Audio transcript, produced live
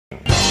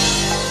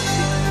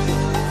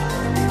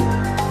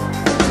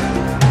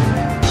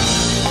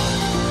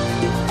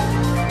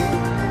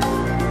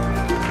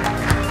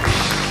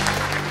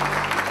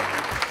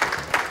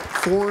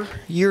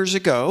years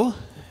ago,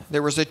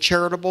 there was a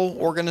charitable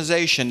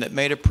organization that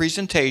made a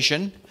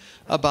presentation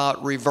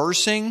about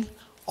reversing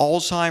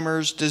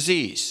Alzheimer's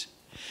disease.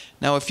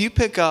 Now, if you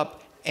pick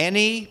up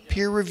any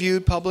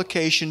peer-reviewed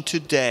publication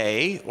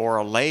today, or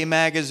a lay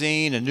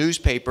magazine, a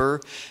newspaper,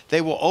 they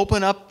will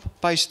open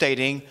up by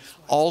stating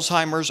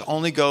Alzheimer's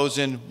only goes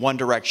in one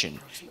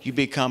direction. You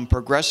become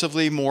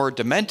progressively more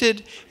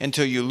demented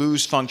until you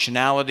lose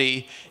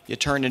functionality, you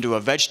turn into a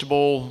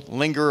vegetable,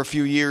 linger a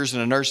few years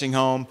in a nursing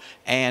home,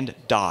 and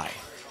die.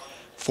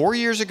 4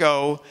 years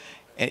ago,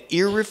 an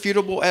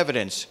irrefutable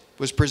evidence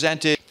was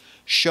presented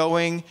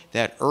showing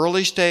that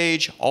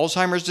early-stage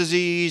Alzheimer's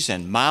disease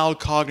and mild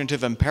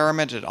cognitive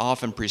impairment that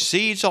often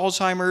precedes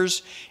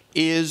Alzheimer's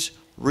is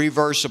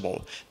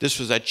reversible. This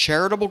was a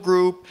charitable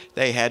group.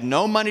 They had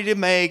no money to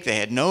make. They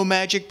had no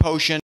magic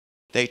potion.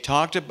 They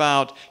talked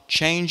about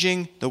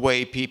changing the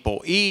way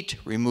people eat,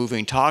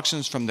 removing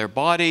toxins from their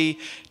body,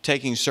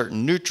 taking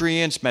certain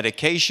nutrients,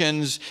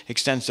 medications,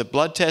 extensive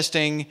blood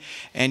testing.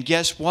 And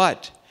guess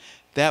what?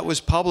 That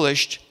was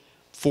published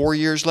 4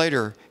 years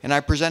later, and I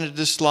presented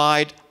this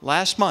slide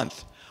last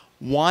month.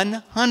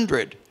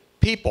 100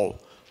 people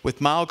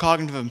with mild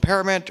cognitive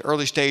impairment,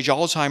 early stage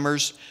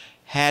Alzheimer's,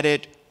 had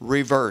it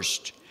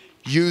reversed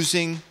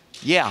using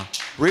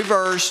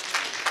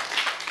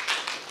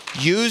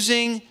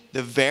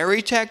the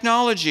very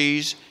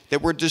technologies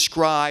that were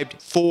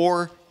described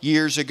 4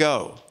 years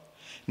ago.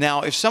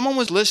 Now, if someone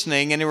was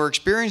listening and they were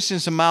experiencing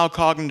some mild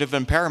cognitive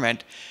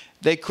impairment,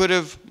 they could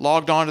have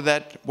logged on to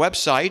that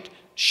website.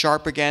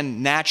 Sharp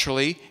Again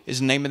Naturally is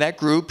the name of that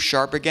group,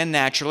 Sharp Again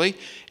Naturally,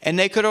 and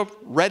they could have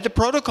read the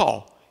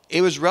protocol.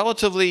 It was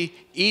relatively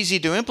easy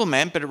to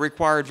implement, but it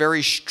required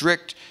very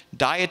strict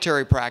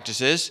dietary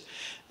practices.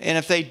 And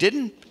if they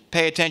didn't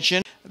pay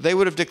attention, they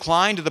would have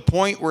declined to the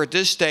point where at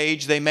this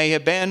stage they may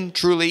have been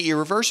truly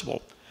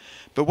irreversible.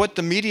 But what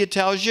the media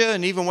tells you,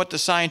 and even what the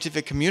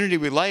scientific community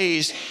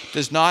relays,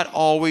 does not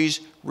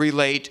always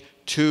relate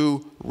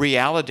to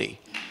reality.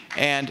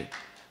 And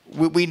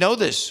we know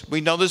this.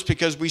 We know this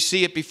because we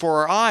see it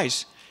before our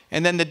eyes.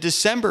 And then the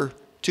December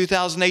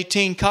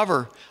 2018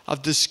 cover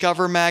of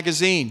Discover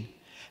magazine,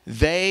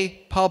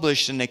 they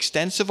published an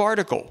extensive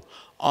article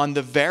on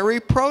the very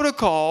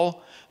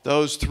protocol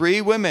those 3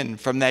 women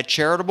from that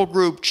charitable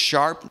group,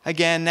 Sharp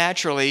Again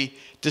Naturally,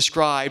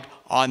 described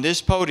on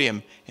this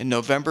podium in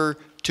November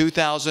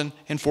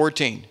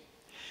 2014.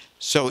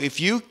 So if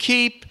you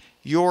keep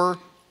your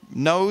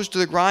nose to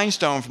the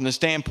grindstone from the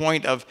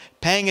standpoint of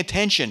paying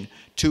attention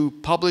to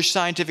published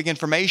scientific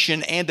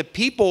information and the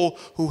people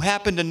who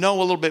happen to know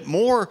a little bit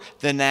more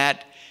than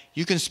that,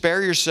 you can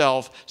spare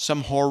yourself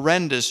some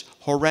horrendous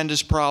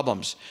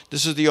problems.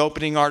 This is the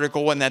opening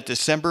article in that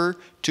December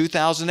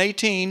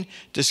 2018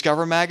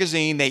 Discover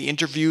magazine. They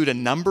interviewed a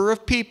number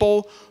of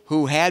people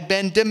who had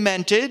been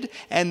demented,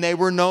 and they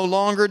were no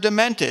longer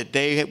demented.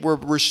 They were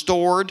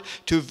restored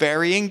to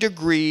varying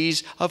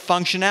degrees of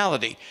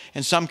functionality.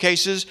 In some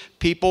cases,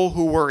 people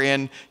who were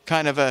in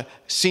kind of a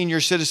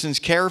senior citizens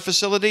care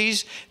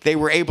facilities, they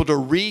were able to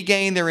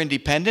regain their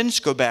independence,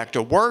 go back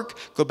to work,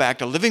 go back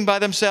to living by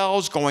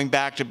themselves, going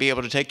back to be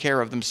able to take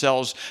care of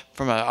themselves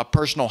from a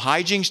personal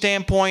hygiene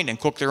standpoint and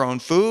cook their own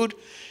food.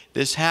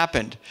 This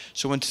happened.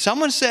 So when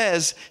someone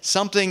says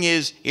something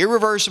is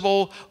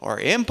irreversible or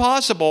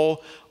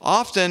impossible,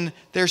 often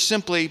they're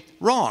simply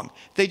wrong.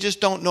 They just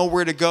don't know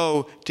where to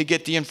go to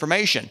get the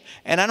information.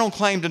 And I don't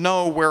claim to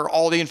know where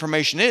all the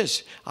information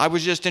is. I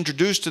was just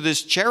introduced to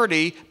this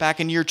charity back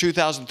in year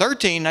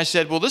 2013. And I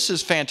said, well, this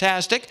is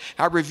fantastic.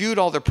 I reviewed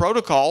all the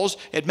protocols.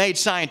 It made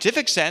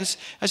scientific sense.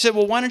 I said,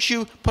 well, why don't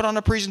you put on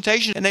a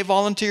presentation? And they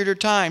volunteered their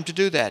time to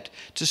do that,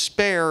 to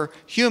spare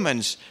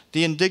humans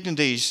the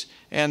indignities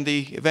and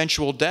the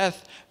eventual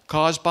death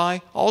caused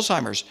by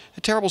Alzheimer's.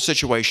 A terrible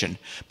situation.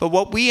 But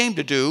what we aim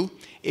to do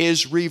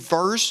is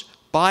reverse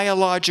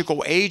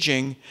biological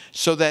aging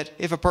so that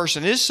if a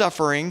person is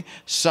suffering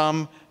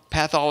some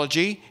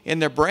pathology in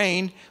their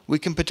brain, we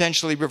can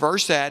potentially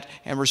reverse that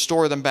and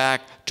restore them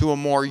back to a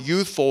more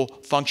youthful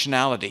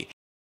functionality.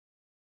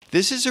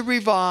 This is a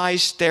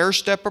revised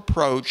stair-step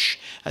approach,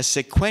 a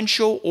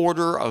sequential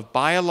order of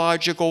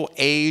biological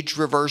age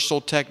reversal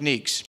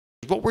techniques.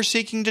 What we're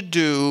seeking to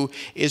do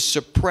is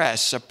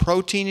suppress a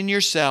protein in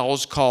your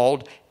cells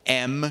called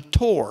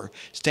mTOR.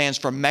 Stands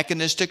for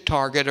mechanistic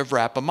target of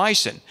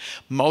rapamycin.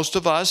 Most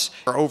of us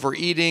are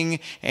overeating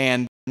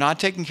and not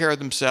taking care of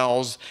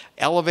themselves.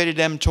 Elevated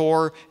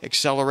mTOR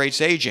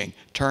accelerates aging.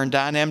 Turn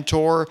down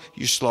mTOR,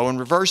 you slow and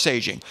reverse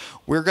aging.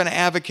 We're going to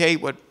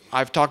advocate what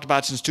I've talked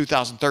about since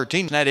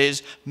 2013, and that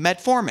is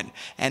metformin,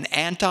 an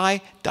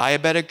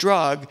anti-diabetic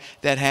drug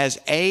that has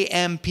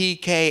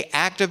AMPK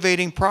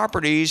activating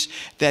properties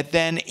that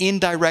then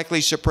indirectly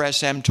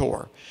suppress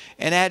mTOR.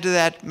 And add to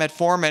that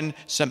metformin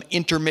some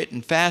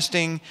intermittent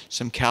fasting,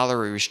 some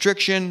calorie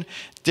restriction,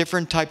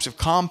 different types of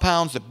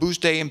compounds that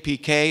boost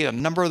AMPK, a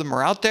number of them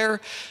are out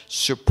there.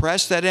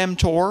 Suppress that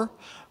mTOR,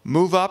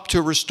 move up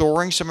to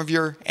restoring some of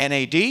your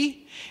NAD,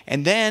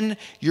 And then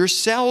your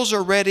cells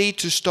are ready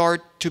to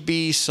start to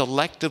be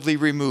selectively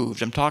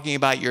removed. I'm talking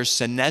about your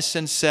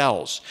senescent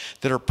cells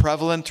that are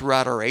prevalent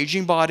throughout our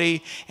aging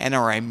body and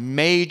are a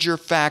major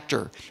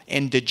factor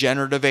in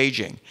degenerative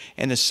aging.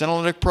 And the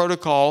senolytic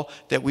protocol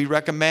that we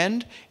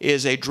recommend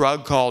is a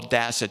drug called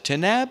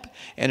dasatinib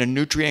and a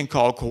nutrient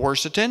called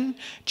quercetin.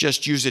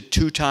 Just use it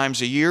 2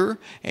 times a year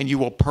and you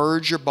will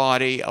purge your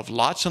body of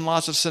lots and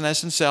lots of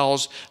senescent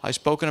cells. I've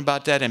spoken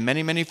about that in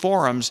many, many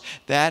forums.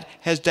 That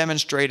has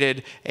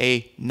demonstrated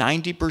a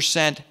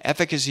 90%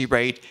 efficacy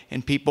rate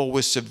in people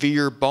with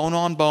severe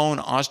bone-on-bone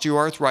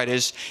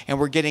osteoarthritis, and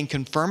we're getting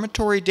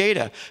confirmatory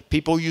data,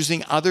 people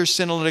using other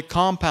senolytic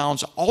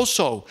compounds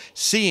also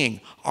seeing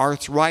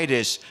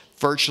arthritis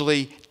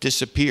virtually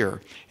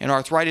disappear. And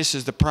arthritis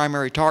is the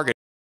primary target.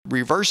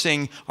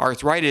 Reversing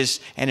arthritis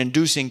and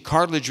inducing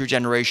cartilage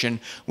regeneration,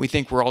 we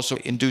think we're also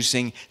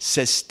inducing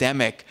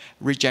systemic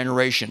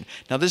regeneration.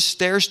 Now this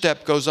stair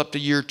step goes up to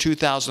year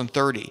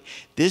 2030.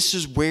 This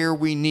is where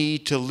we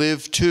need to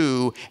live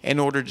to in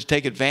order to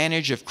take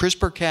advantage of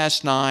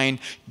CRISPR-Cas9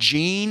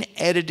 gene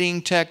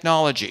editing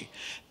technology.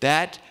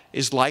 That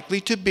is likely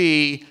to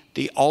be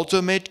the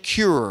ultimate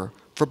cure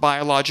for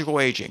biological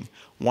aging.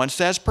 Once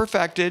that's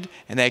perfected,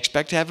 and they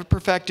expect to have it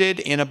perfected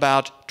in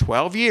about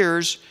 12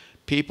 years,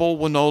 people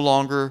will no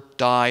longer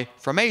die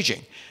from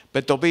aging.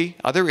 But there'll be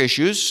other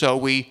issues, so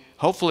we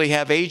hopefully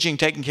have aging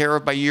taken care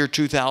of by year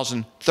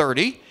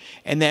 2030.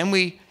 And then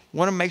we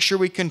want to make sure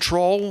we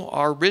control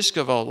our risk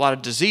of a lot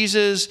of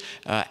diseases,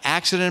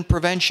 accident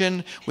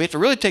prevention. We have to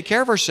really take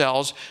care of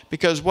ourselves,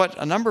 because what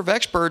a number of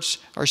experts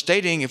are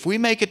stating, if we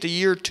make it to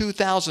year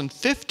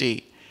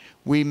 2050,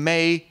 we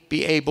may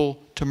be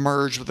able to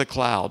merge with the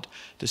cloud.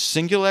 The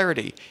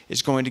singularity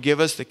is going to give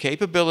us the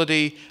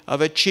capability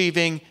of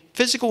achieving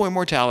physical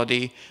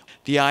immortality,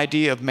 the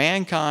idea of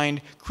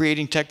mankind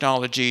creating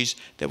technologies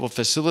that will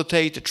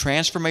facilitate the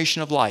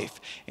transformation of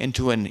life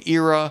into an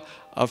era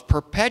of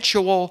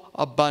perpetual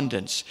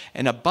abundance.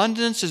 And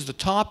abundance is the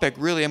topic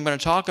really I'm going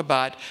to talk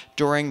about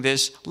during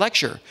this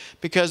lecture,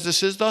 because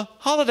this is the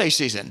holiday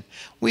season.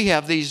 We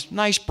have these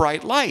nice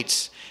bright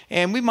lights,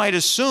 and we might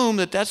assume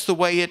that that's the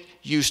way it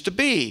used to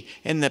be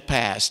in the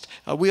past.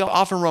 We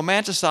often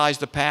romanticize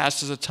the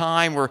past as a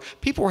time where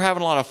people were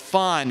having a lot of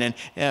fun and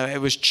it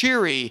was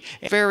cheery,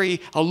 very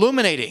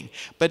illuminating.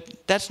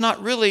 But that's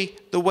not really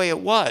the way it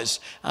was.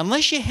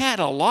 Unless you had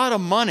a lot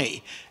of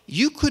money,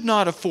 you could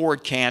not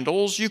afford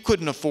candles, you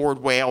couldn't afford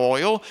whale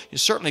oil, you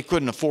certainly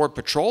couldn't afford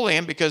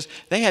petroleum, because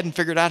they hadn't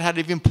figured out how to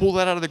even pull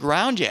that out of the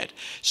ground yet.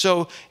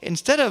 So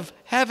instead of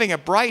having a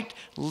bright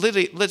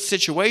lit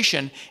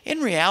situation,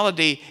 in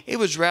reality it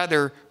was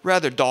rather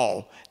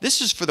dull.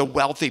 This is for the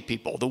wealthy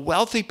people. The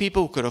wealthy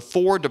people who could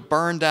afford to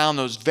burn down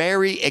those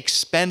very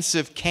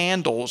expensive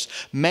candles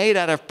made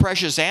out of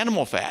precious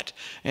animal fat.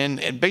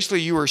 And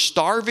basically you were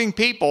starving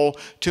people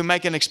to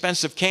make an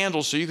expensive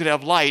candle so you could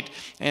have light.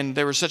 And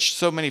there were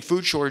so many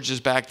food shortages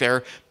back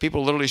there.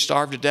 People literally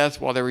starved to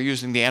death while they were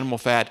using the animal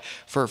fat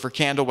for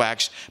candle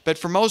wax. But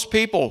for most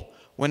people,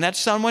 when that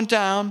sun went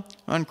down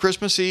on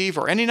Christmas Eve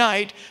or any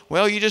night,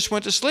 well, you just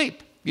went to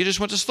sleep. You just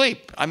went to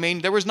sleep. I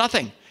mean, there was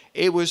nothing.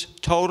 It was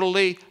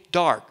totally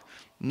dark.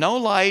 No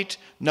light,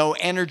 no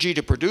energy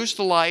to produce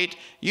the light.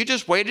 You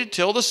just waited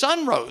till the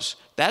sun rose.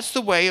 That's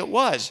the way it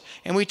was.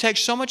 And we take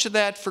so much of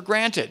that for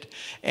granted.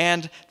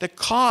 And the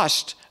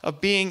cost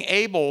of being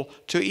able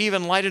to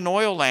even light an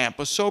oil lamp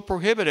was so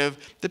prohibitive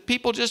that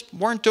people just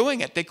weren't doing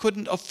it. They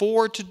couldn't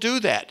afford to do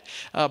that.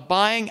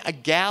 Buying a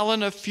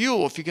gallon of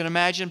fuel, if you can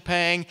imagine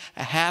paying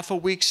a half a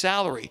week's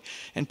salary.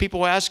 And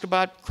people ask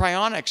about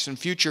cryonics and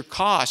future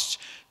costs.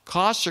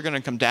 Costs are going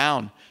to come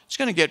down. It's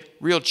going to get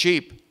real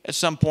cheap at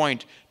some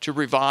point to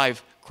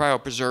revive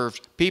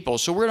cryopreserved people.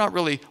 So we're not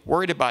really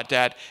worried about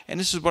that. And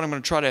this is what I'm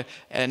going to try to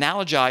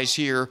analogize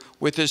here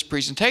with this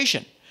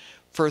presentation.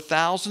 For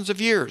thousands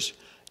of years,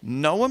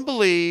 no one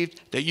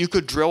believed that you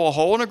could drill a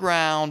hole in the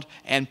ground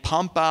and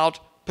pump out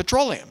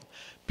petroleum.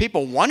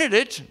 People wanted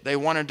it. They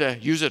wanted to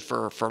use it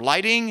for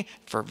lighting,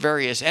 for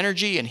various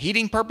energy and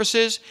heating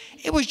purposes.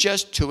 It was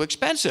just too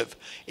expensive.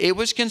 It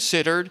was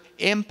considered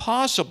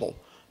impossible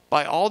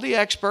by all the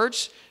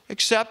experts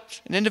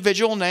except an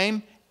individual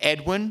named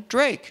Edwin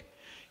Drake.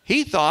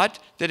 He thought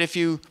that if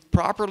you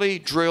properly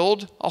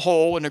drilled a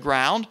hole in the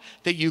ground,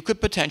 that you could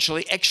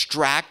potentially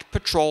extract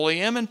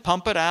petroleum and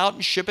pump it out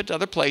and ship it to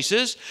other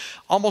places.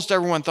 Almost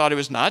everyone thought it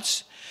was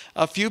nuts.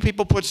 A few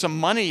people put some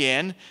money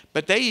in,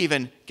 but they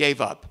even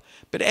gave up.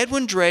 But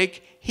Edwin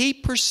Drake, he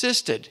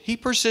persisted. He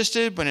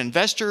persisted when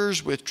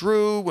investors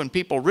withdrew, when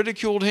people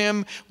ridiculed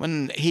him,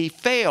 when he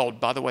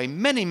failed, by the way,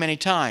 many, many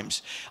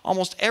times.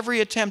 Almost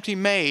every attempt he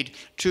made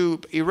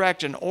to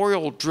erect an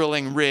oil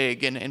drilling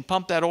rig and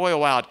pump that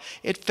oil out,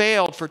 it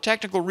failed for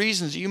technical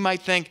reasons that you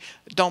might think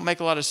don't make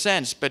a lot of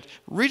sense. But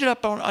read it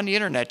up on the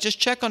internet. Just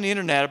check on the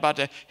internet about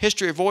the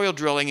history of oil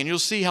drilling and you'll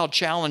see how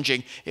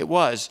challenging it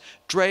was.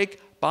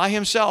 Drake, by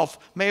himself,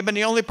 may have been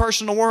the only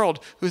person in the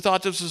world who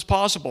thought this was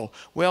possible.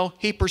 Well,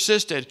 he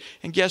persisted,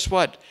 and guess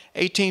what?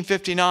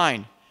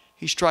 1859,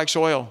 he strikes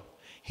oil.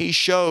 he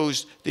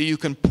shows that you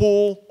can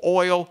pull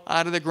oil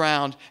out of the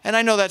ground. And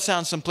I know that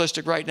sounds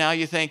simplistic right now.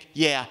 You think,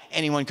 yeah,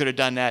 anyone could have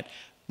done that.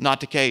 Not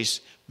the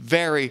case.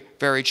 Very,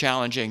 very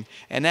challenging.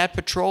 And that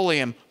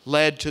petroleum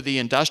led to the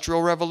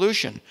Industrial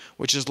Revolution,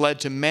 which has led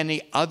to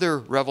many other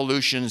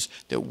revolutions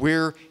that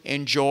we're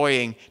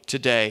enjoying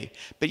today.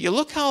 But you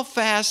look how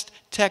fast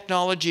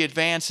technology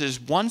advances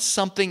once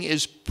something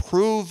is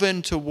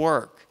proven to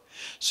work.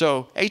 So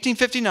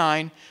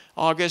 1859,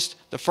 August,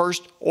 the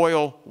first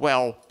oil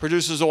well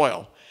produces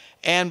oil.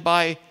 And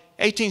by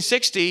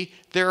 1860,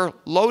 they're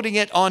loading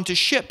it onto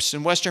ships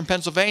in western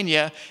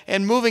Pennsylvania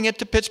and moving it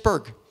to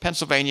Pittsburgh,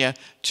 Pennsylvania,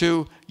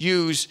 to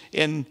use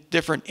in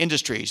different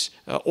industries.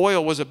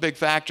 Oil was a big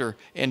factor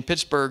in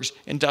Pittsburgh's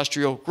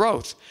industrial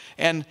growth.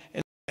 And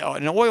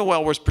an oil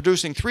well was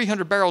producing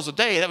 300 barrels a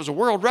day. That was a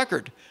world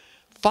record.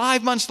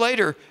 5 months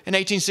later, in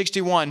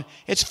 1861,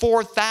 it's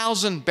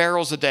 4,000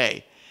 barrels a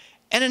day.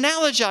 And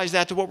analogize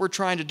that to what we're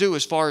trying to do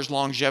as far as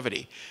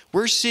longevity.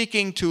 We're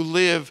seeking to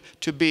live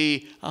to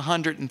be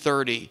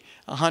 130,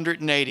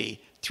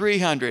 180,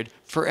 300,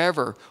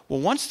 forever.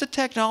 Well, once the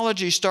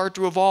technologies start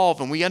to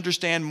evolve and we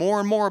understand more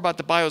and more about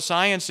the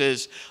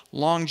biosciences,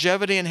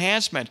 longevity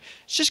enhancement,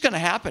 it's just going to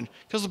happen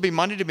because there'll be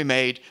money to be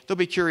made. There'll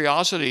be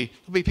curiosity.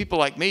 There'll be people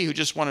like me who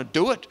just want to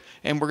do it,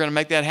 and we're going to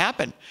make that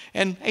happen.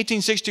 In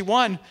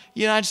 1861,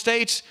 the United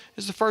States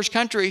is the first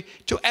country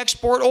to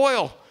export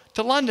oil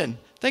to London.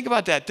 Think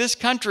about that. This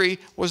country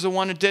was the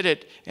one that did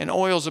it, and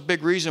oil is a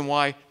big reason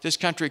why this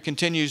country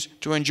continues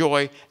to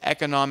enjoy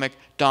economic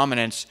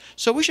dominance.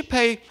 So we should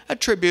pay a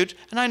tribute,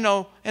 and I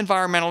know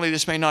environmentally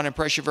this may not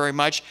impress you very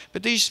much,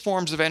 but these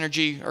forms of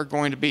energy are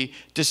going to be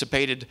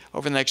dissipated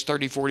over the next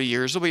 30, 40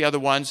 years. There'll be other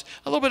ones.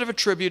 A little bit of a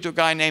tribute to a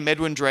guy named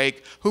Edwin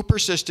Drake, who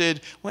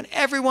persisted when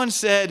everyone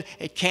said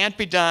it can't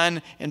be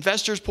done,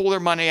 investors pull their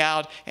money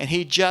out, and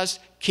he just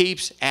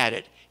keeps at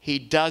it. He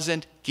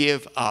doesn't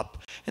give up.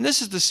 And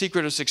this is the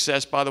secret of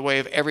success, by the way,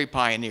 of every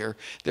pioneer.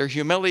 They're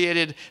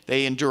humiliated,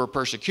 they endure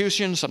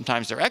persecution,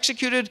 sometimes they're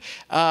executed,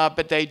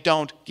 but they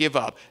don't give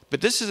up.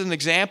 But this is an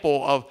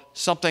example of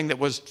something that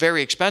was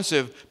very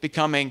expensive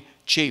becoming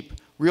cheap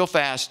real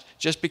fast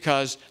just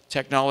because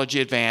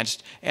technology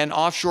advanced. And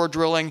offshore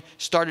drilling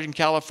started in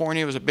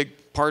California. It was a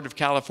big part of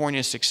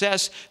California's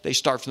success. They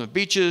start from the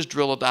beaches,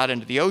 drill it out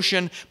into the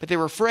ocean, but they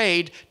were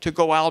afraid to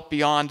go out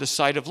beyond the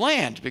sight of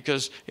land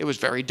because it was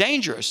very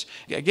dangerous.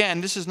 Again,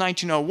 this is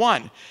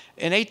 1901.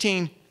 In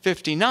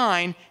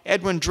 1859,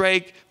 Edwin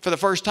Drake, for the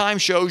first time,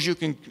 shows you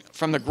can,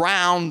 from the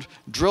ground,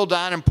 drill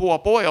down and pull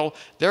up oil.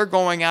 They're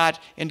going out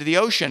into the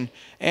ocean.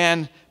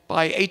 And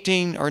by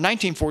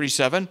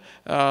 1947,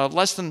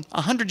 less than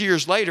 100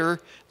 years later,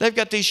 they've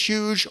got these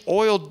huge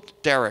oil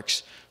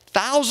derricks,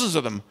 thousands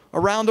of them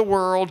around the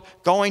world,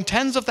 going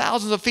tens of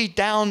thousands of feet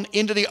down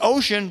into the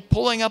ocean,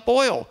 pulling up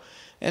oil.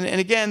 And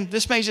again,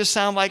 this may just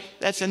sound like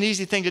that's an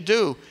easy thing to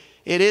do.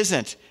 It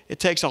isn't. It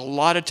takes a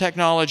lot of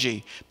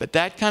technology. But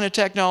that kind of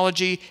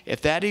technology,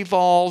 if that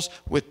evolves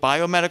with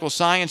biomedical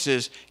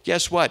sciences,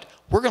 guess what?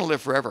 We're going to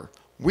live forever.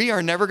 We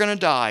are never going to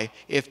die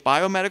if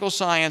biomedical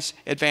science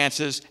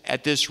advances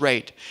at this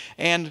rate.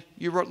 And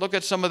you look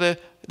at some of the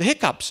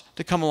hiccups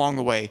that come along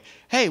the way.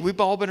 Hey,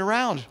 we've all been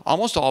around,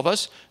 almost all of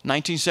us.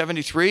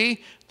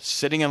 1973,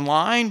 sitting in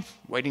line,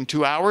 waiting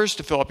 2 hours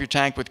to fill up your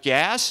tank with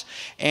gas.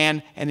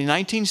 And in the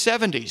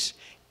 1970s,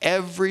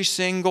 every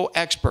single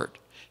expert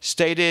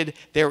stated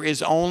there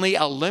is only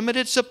a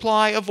limited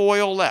supply of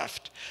oil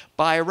left.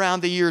 By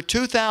around the year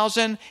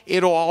 2000,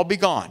 it'll all be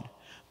gone.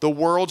 The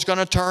world's going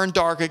to turn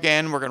dark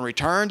again. We're going to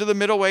return to the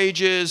Middle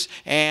Ages,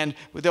 and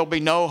there'll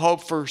be no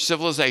hope for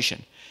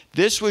civilization.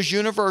 This was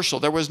universal.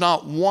 There was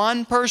not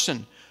one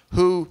person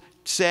who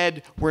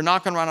said we're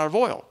not going to run out of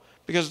oil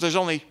because there's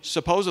only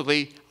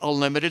supposedly a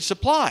limited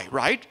supply,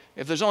 right?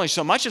 If there's only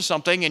so much of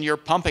something and you're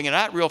pumping it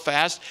out real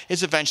fast,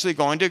 it's eventually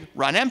going to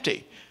run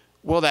empty.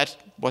 Well, that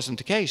wasn't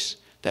the case.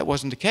 That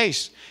wasn't the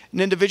case. An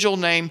individual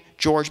named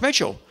George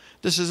Mitchell.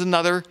 This is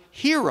another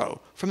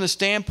hero from the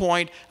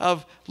standpoint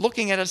of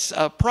looking at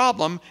a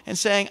problem and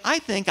saying, I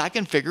think I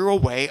can figure a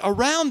way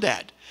around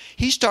that.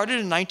 He started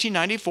in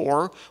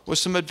 1994 with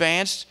some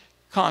advanced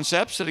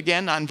concepts that,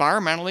 again,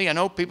 environmentally, I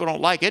know people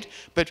don't like it,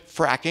 but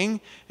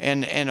fracking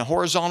and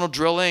horizontal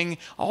drilling,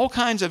 all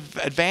kinds of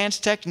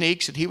advanced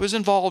techniques that he was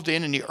involved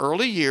in the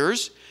early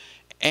years,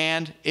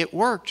 and it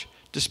worked.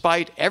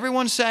 Despite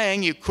everyone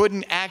saying you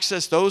couldn't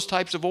access those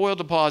types of oil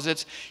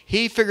deposits,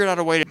 he figured out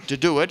a way to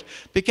do it,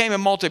 became a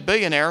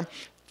multi-billionaire.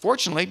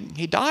 Fortunately,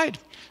 he died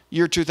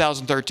year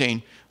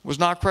 2013, was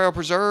not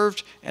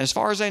cryopreserved, and as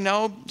far as I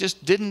know,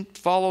 just didn't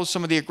follow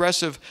some of the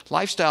aggressive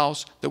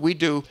lifestyles that we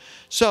do.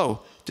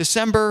 So,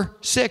 December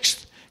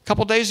 6th, a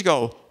couple days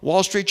ago,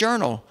 Wall Street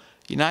Journal,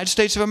 United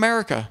States of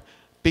America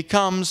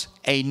becomes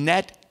a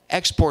net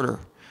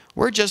exporter.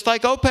 We're just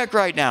like OPEC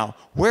right now.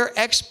 We're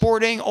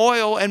exporting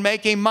oil and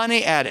making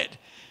money at it.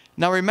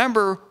 Now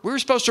remember, we were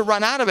supposed to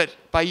run out of it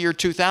by year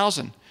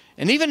 2000.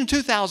 And even in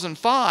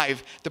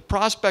 2005, the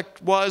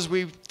prospect was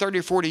 30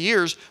 or 40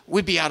 years,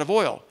 we'd be out of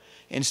oil.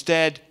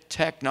 Instead,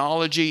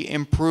 technology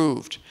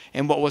improved.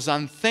 And what was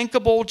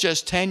unthinkable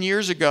just 10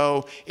 years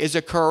ago is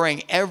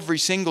occurring every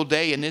single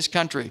day in this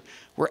country.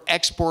 We're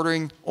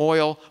exporting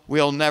oil.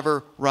 We'll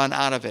never run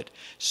out of it.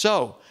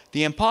 So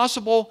the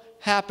impossible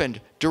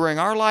happened during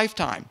our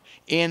lifetime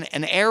in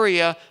an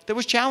area that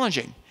was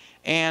challenging.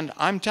 And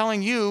I'm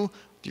telling you,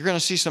 you're going to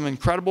see some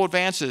incredible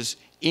advances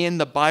in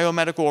the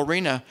biomedical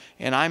arena,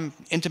 and I'm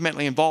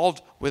intimately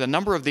involved with a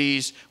number of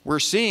these. We're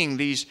seeing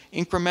these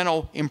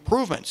incremental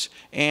improvements,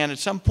 and at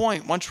some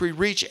point, once we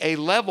reach a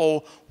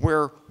level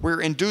where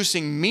we're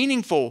inducing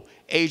meaningful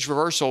age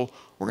reversal,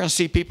 we're going to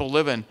see people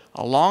living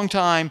a long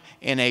time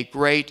in a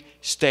great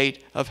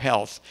state of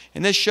health.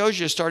 And this shows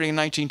you, starting in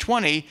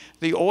 1920,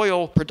 the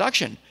oil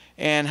production,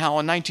 and how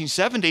in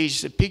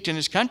 1970s it peaked in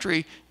this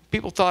country.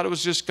 People thought it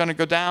was just going to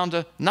go down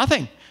to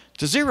nothing,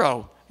 to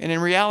zero. And in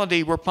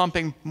reality, we're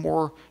pumping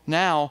more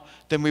now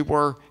than we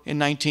were in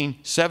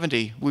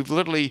 1970. We've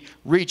literally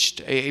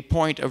reached a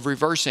point of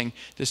reversing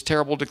this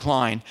terrible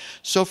decline.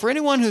 So for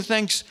anyone who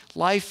thinks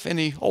life in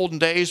the olden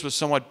days was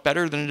somewhat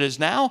better than it is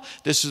now,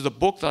 this is the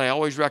book that I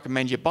always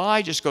recommend you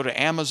buy. Just go to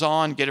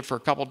Amazon, get it for a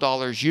couple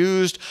dollars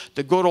used.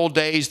 The good old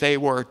days, they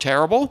were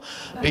terrible,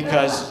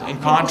 because in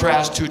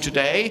contrast to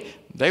today,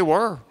 they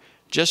were.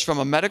 Just from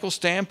a medical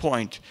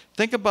standpoint,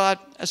 think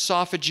about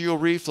esophageal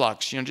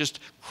reflux, just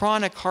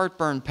chronic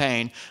heartburn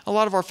pain. A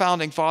lot of our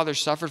founding fathers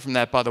suffered from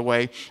that, by the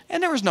way,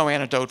 and there was no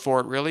antidote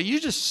for it, really. You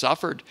just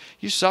suffered.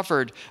 You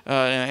suffered.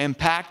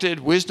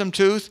 Impacted wisdom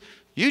tooth,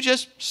 you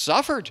just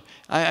suffered.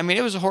 I mean,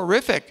 it was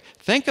horrific.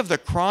 Think of the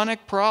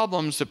chronic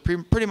problems that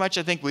pretty much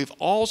I think we've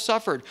all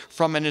suffered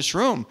from in this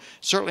room,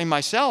 certainly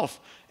myself.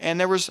 And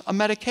there was a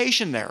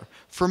medication there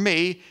for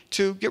me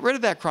to get rid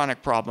of that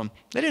chronic problem.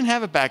 They didn't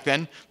have it back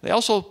then. They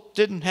also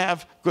didn't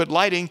have good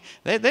lighting.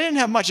 They didn't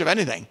have much of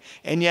anything.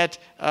 And yet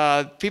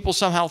people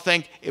somehow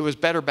think it was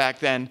better back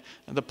then.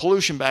 The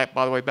pollution, by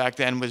the way, back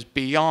then was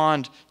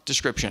beyond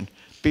description,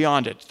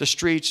 beyond it. The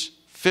streets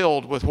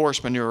filled with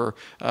horse manure,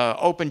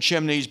 open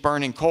chimneys,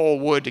 burning coal,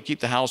 wood to keep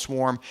the house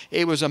warm.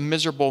 It was a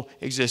miserable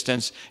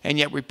existence, and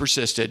yet we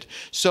persisted.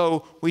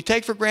 So we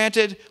take for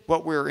granted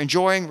what we're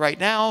enjoying right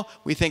now.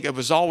 We think it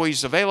was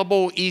always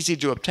available, easy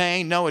to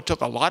obtain. No, it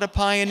took a lot of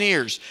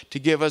pioneers to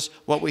give us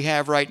what we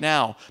have right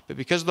now. But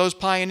because of those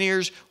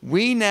pioneers,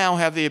 we now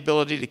have the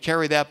ability to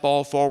carry that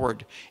ball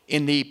forward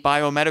in the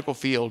biomedical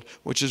field,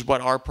 which is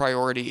what our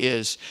priority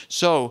is.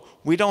 So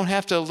we don't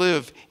have to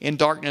live in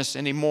darkness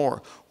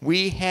anymore.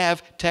 We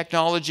have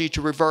technology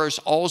to reverse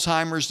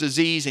Alzheimer's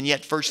disease, and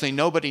yet virtually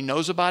nobody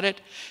knows about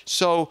it.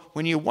 So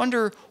when you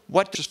wonder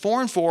what it's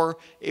foreign for,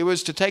 it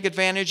was to take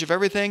advantage of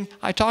everything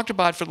I talked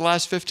about for the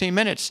last 15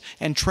 minutes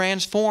and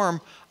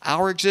transform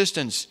our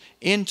existence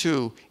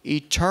into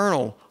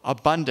eternal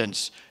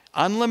abundance.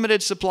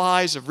 Unlimited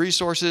supplies of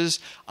resources,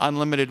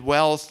 unlimited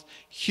wealth,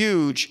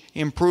 huge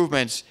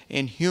improvements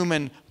in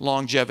human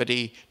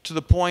longevity, to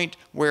the point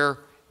where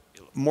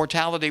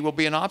mortality will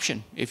be an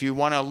option. If you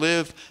want to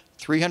live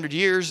 300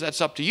 years,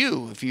 that's up to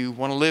you. If you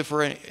want to live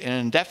for an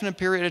indefinite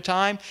period of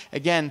time,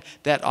 again,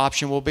 that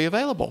option will be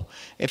available.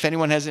 If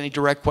anyone has any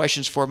direct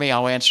questions for me,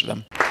 I'll answer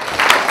them.